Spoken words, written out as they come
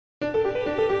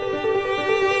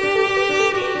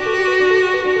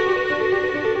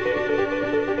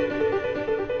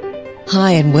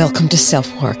Hi, and welcome to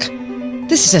SelfWork.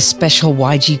 This is a special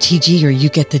YGTG, or You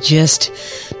Get the Gist,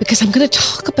 because I'm going to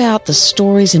talk about the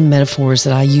stories and metaphors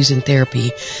that I use in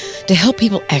therapy to help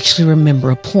people actually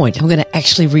remember a point. I'm going to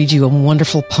actually read you a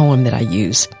wonderful poem that I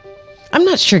use. I'm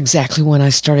not sure exactly when I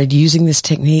started using this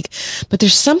technique, but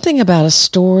there's something about a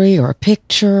story or a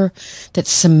picture that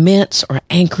cements or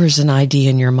anchors an idea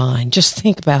in your mind. Just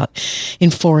think about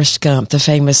in Forrest Gump, the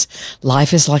famous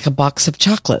 "Life is like a box of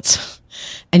chocolates,"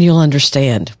 and you'll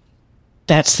understand.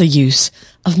 That's the use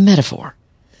of metaphor.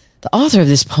 The author of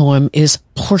this poem is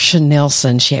Portia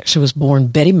Nelson. She actually was born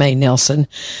Betty Mae Nelson,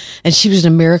 and she was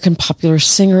an American popular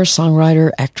singer,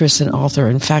 songwriter, actress, and author.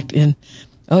 In fact, you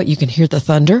can hear the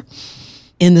thunder.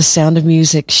 In The Sound of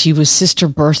Music, she was Sister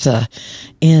Bertha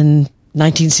in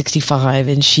 1965,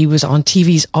 and she was on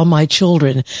TV's All My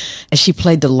Children as she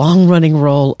played the long-running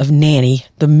role of Nanny,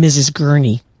 the Mrs.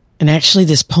 Gurney. And actually,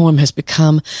 this poem has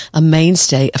become a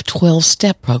mainstay of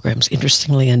 12-step programs,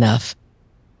 interestingly enough.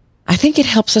 I think it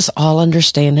helps us all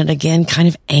understand and, again, kind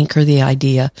of anchor the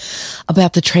idea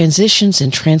about the transitions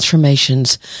and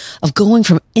transformations of going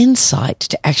from insight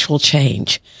to actual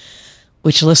change,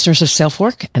 which listeners of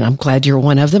SelfWork, and I'm glad you're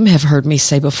one of them, have heard me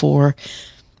say before,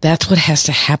 that's what has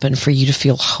to happen for you to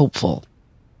feel hopeful.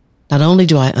 Not only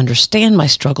do I understand my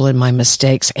struggle and my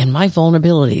mistakes and my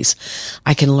vulnerabilities,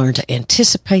 I can learn to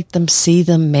anticipate them, see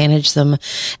them, manage them,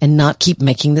 and not keep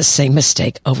making the same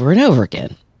mistake over and over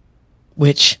again.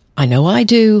 Which I know I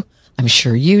do. I'm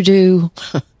sure you do.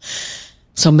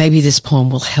 So maybe this poem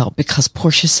will help, because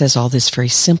Portia says all this very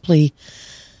simply,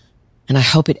 and I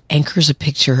hope it anchors a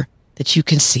picture that you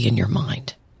can see in your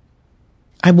mind.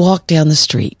 I walk down the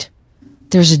street.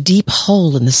 There's a deep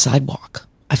hole in the sidewalk.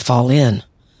 I fall in.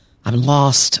 I'm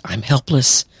lost. I'm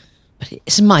helpless. But it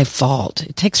isn't my fault.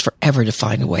 It takes forever to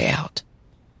find a way out.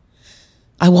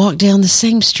 I walk down the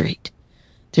same street.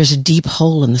 There's a deep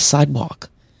hole in the sidewalk.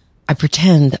 I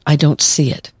pretend I don't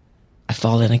see it. I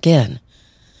fall in again.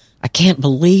 I can't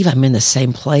believe I'm in the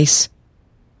same place.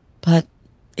 But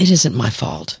it isn't my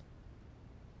fault.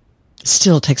 It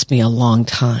still takes me a long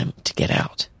time to get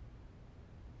out.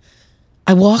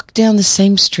 I walk down the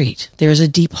same street. There is a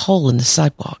deep hole in the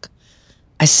sidewalk.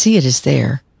 I see it is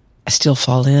there. I still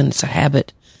fall in. It's a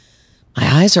habit. My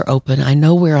eyes are open. I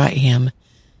know where I am.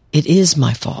 It is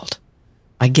my fault.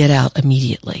 I get out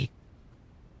immediately.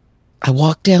 I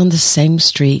walk down the same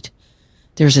street.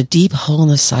 There's a deep hole in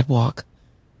the sidewalk.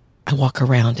 I walk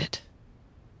around it.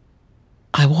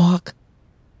 I walk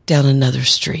down another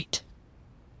street.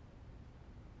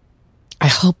 I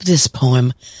hope this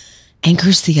poem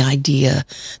anchors the idea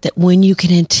that when you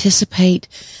can anticipate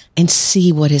and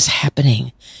see what is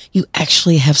happening, you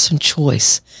actually have some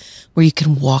choice where you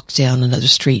can walk down another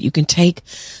street. You can take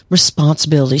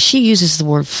responsibility. She uses the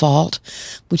word fault,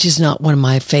 which is not one of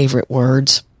my favorite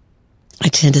words. I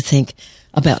tend to think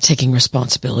about taking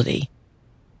responsibility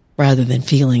rather than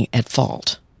feeling at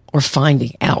fault or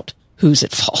finding out who's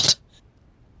at fault.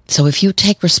 So if you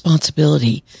take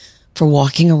responsibility for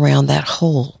walking around that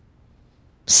hole,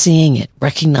 seeing it,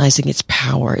 recognizing its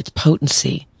power, its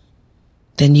potency,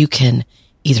 then you can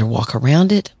either walk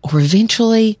around it or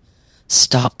eventually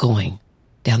stop going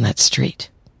down that street.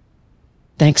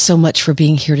 Thanks so much for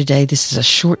being here today. This is a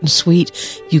short and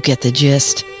sweet, you get the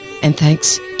gist. And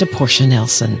thanks to Portia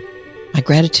Nelson. My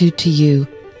gratitude to you.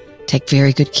 Take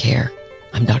very good care.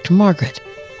 I'm Dr. Margaret,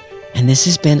 and this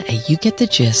has been a You Get the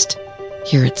Gist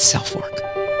here at SelfWork.